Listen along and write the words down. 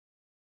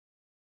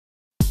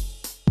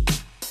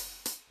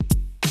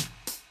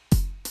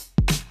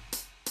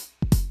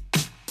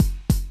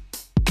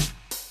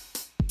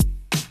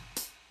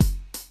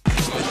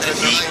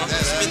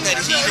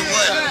said he the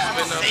one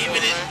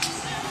saving it.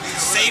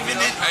 Saving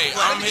it. Hey,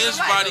 I'm his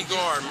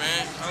bodyguard,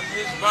 man. I'm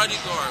his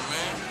bodyguard,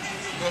 man.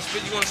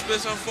 You gonna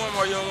spit something for him,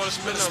 or you don't want to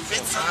spit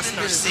something for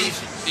him? Or save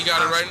it. He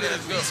got it right now.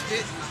 Let's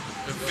go.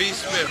 The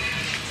V-spit.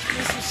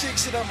 This some sick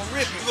shit I'ma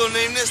rip it. We're gonna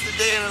name this the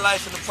Day in the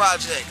Life in the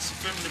Projects.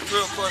 From the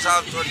Real Course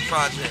House Party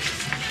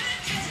Projects.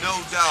 No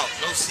doubt.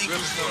 No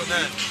secrets, no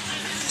nothing.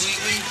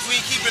 We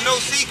ain't keeping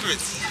no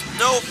secrets.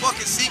 No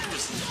fucking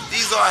secrets.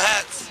 These are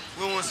hats.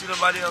 We don't want to see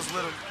nobody else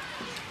with them.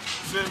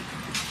 Feel me?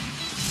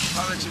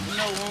 I'll let you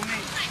know,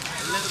 homie.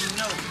 Let them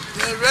know.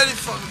 They're ready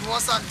for me.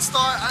 Once I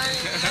start, I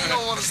ain't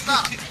gonna want to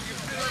stop.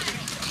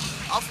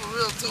 I'm for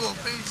real too on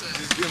PJ.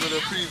 Just give it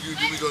a preview,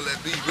 then we gonna let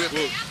B rip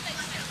it.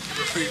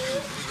 Give a preview,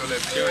 then we gonna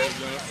let B rip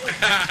it.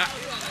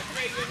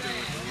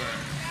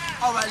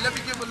 All right, let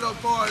me give a little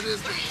bar of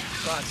this thing.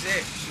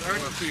 Project. You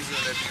heard the preview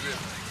and let B rip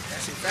it.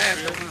 That's it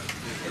fast, you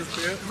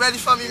ready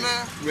for me,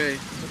 man? Ready.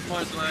 The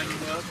punchline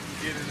up.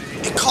 Get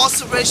it in.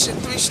 Incarceration,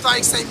 3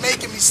 strikes ain't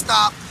making me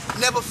stop.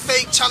 Never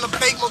fake, trying to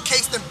bake more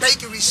cakes than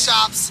bakery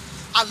shops.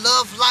 I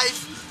love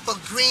life, but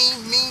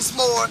green means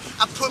more.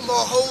 I put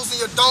more holes in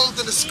your dome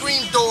than the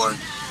screen door.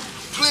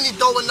 Plenty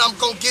dough and I'm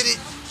gonna get it.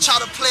 Try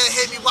to play and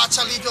hit me, watch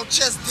I leave your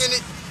chest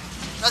dented.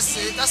 That's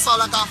it, that's all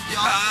I got for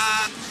y'all.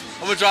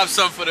 I'm gonna drop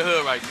something for the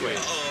hood right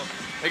quick.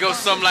 It goes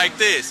something like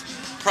this.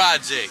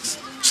 Projects,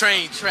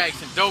 train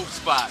tracks and dope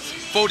spots.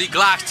 40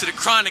 Glocks to the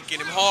chronic and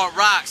them hard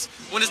rocks.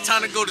 When it's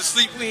time to go to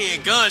sleep, we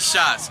hearing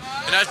gunshots.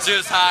 And that's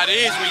just how it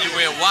is when you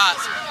wear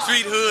Watts.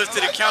 Street hoods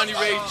to the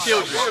county-raised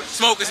children.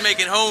 Smokers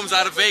making homes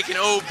out of vacant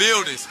old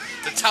buildings.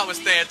 The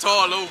towers stand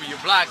tall over your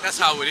block. That's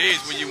how it is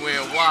when you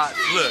wearing Watts.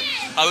 Look,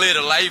 I live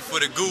a life for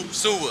the goop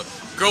sewer.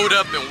 Growed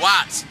up in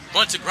Watts.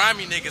 Bunch of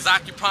grimy niggas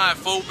occupying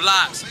 4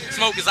 blocks.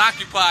 Smokers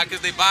occupied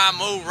because they buy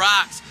more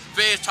rocks.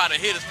 Feds try to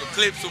hit us for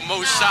clips with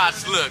more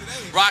shots. Look,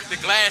 rock the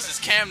glasses,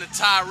 Camden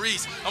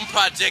Tyrese. I'm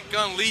Project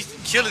Unleashed,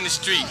 killing the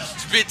street.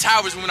 Spit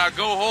towers when I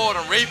go hard,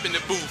 I'm raping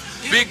the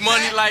booth. Big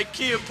money like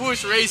Kid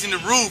Push, raising the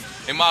roof.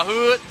 In my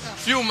hood,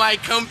 few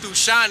might come through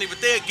shiny, but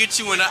they'll get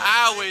you in the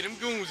aisleway. Them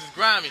goons is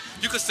grimy.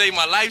 You could say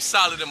my life's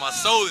solid and my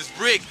soul is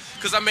brick,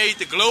 cause I made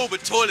the globe a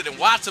toilet and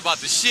watch about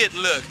the shit.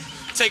 Look,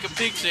 take a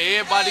picture,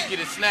 everybody get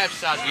a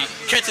snapshot. We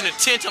catching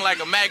attention like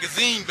a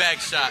magazine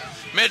backshot.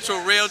 Metro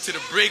rail to the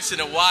bricks and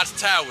the Watts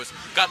Towers.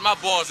 Got my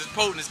balls as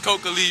potent as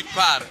coca leaf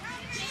powder.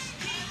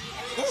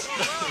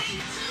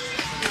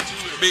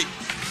 Big.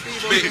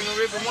 You gonna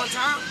rip it one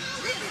time?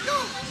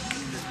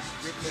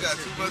 You got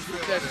too much for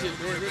that.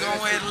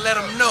 Go ahead and let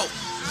them know.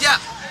 Yeah.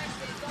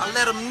 I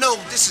let them know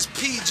this is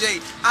PJ,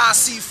 I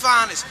see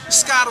finest.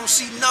 Sky don't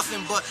see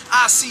nothing, but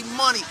I see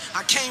money.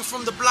 I came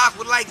from the block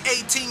with like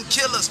 18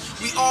 killers.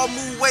 We all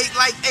move weight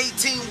like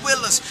 18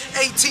 wheelers,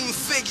 18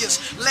 figures,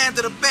 land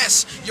of the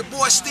best. Your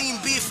boy steam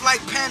beef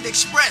like Panda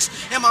Express.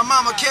 And my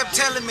mama kept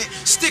telling me,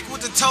 stick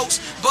with the toast,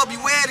 but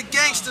beware the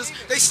gangsters,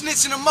 they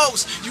snitching the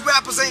most. You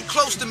rappers ain't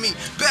close to me,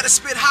 better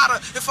spit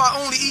hotter. If I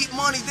only eat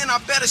money, then I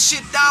better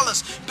shit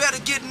dollars. Better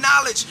get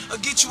knowledge, or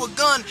get you a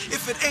gun.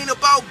 If it ain't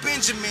about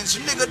Benjamins,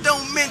 you nigga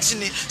don't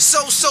mention it.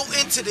 So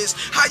into this.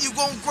 How you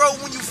gonna grow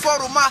when you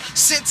photo my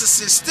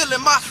synthesis? Still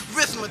in my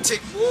arithmetic.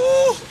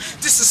 Woo!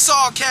 This is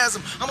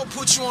sarcasm. I'ma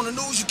put you on the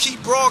news, you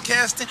keep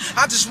broadcasting.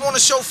 I just wanna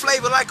show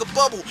flavor like a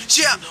bubble.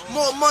 Yeah,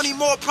 more money,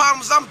 more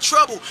problems, I'm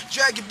trouble.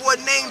 Drag your boy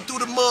name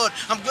through the mud.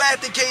 I'm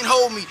glad they can't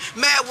hold me.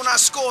 Mad when I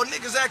score,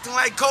 niggas acting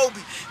like Kobe.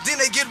 Then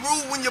they get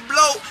rude when you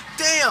blow.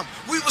 Damn,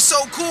 we were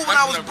so cool when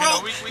I was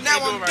broke.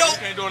 Now I'm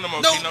dope. We can't do it no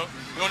more, Kino.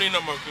 You don't need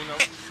no more, Kino.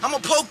 I'ma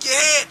poke your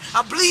head.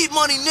 I bleed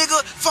money, nigga.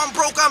 If I'm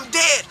broke, I'm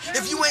dead.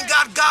 If you ain't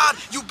got God,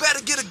 you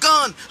better get a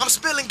gun. I'm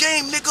spilling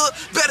game, nigga.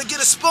 Better get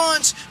a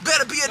sponge.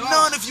 Better be a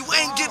nun. If you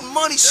ain't getting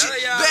money, shit,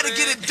 better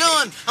get it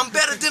done. I'm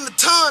better than a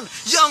ton.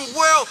 Young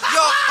world,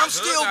 yo, I'm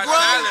still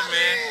grown.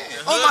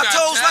 On my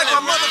toes like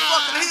my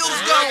motherfucking heels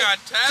gone.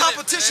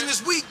 Competition is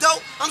weak, though.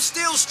 I'm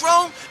still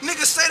strong.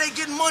 Niggas say they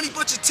getting money,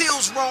 but your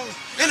till's wrong.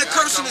 And the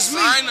cursing is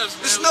me.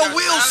 There's no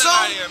wheels,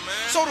 son.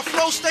 So the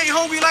flow stay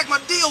hungry like my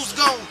deal's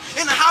gone.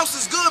 And the house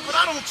is good, but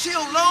I don't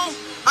chill long.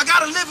 I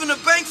gotta live in the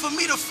bank for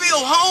me to feel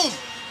home.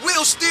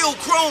 Wheels still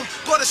chrome,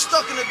 but it's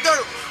stuck in the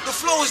dirt. The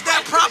flow is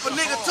that proper,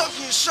 nigga, tuck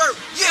in your shirt.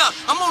 Yeah,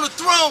 I'm on the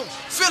throne,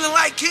 feeling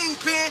like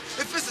Kingpin.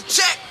 If it's a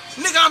check,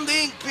 nigga, I'm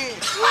the ink pen.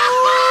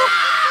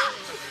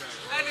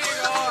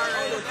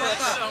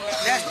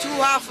 That's too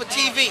hot for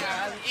TV.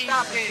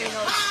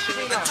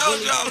 I told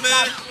y'all,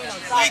 man.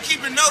 We ain't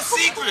keeping no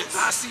secrets.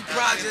 I see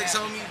projects,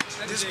 homie.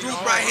 This group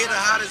right here, the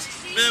hottest.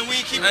 Man,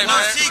 we ain't keeping no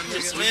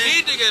secrets, man. We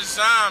need to get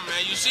signed,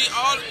 man. You see,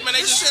 all man,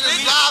 they This just shit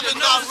is live and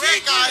not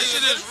fake out This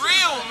shit here. is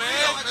real,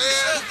 man.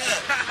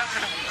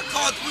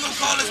 We gonna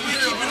call this we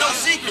ain't keeping no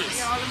secrets.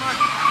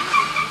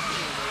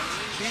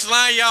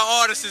 Line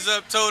y'all artists is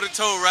up toe to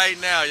toe right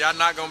now. Y'all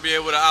not gonna be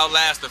able to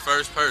outlast the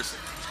first person.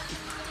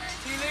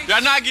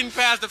 Y'all not getting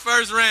past the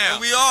first round.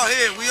 We all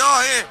here. We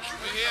all here.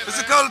 There's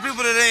a couple of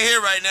people that ain't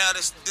here right now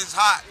that's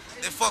hot.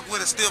 They fuck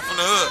with us still from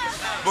the hood.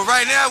 But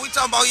right now, we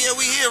talking about, yeah,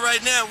 we here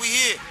right now. We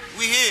here.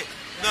 We here.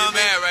 Get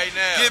mad right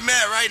now. Get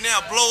mad right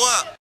now. Blow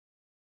up.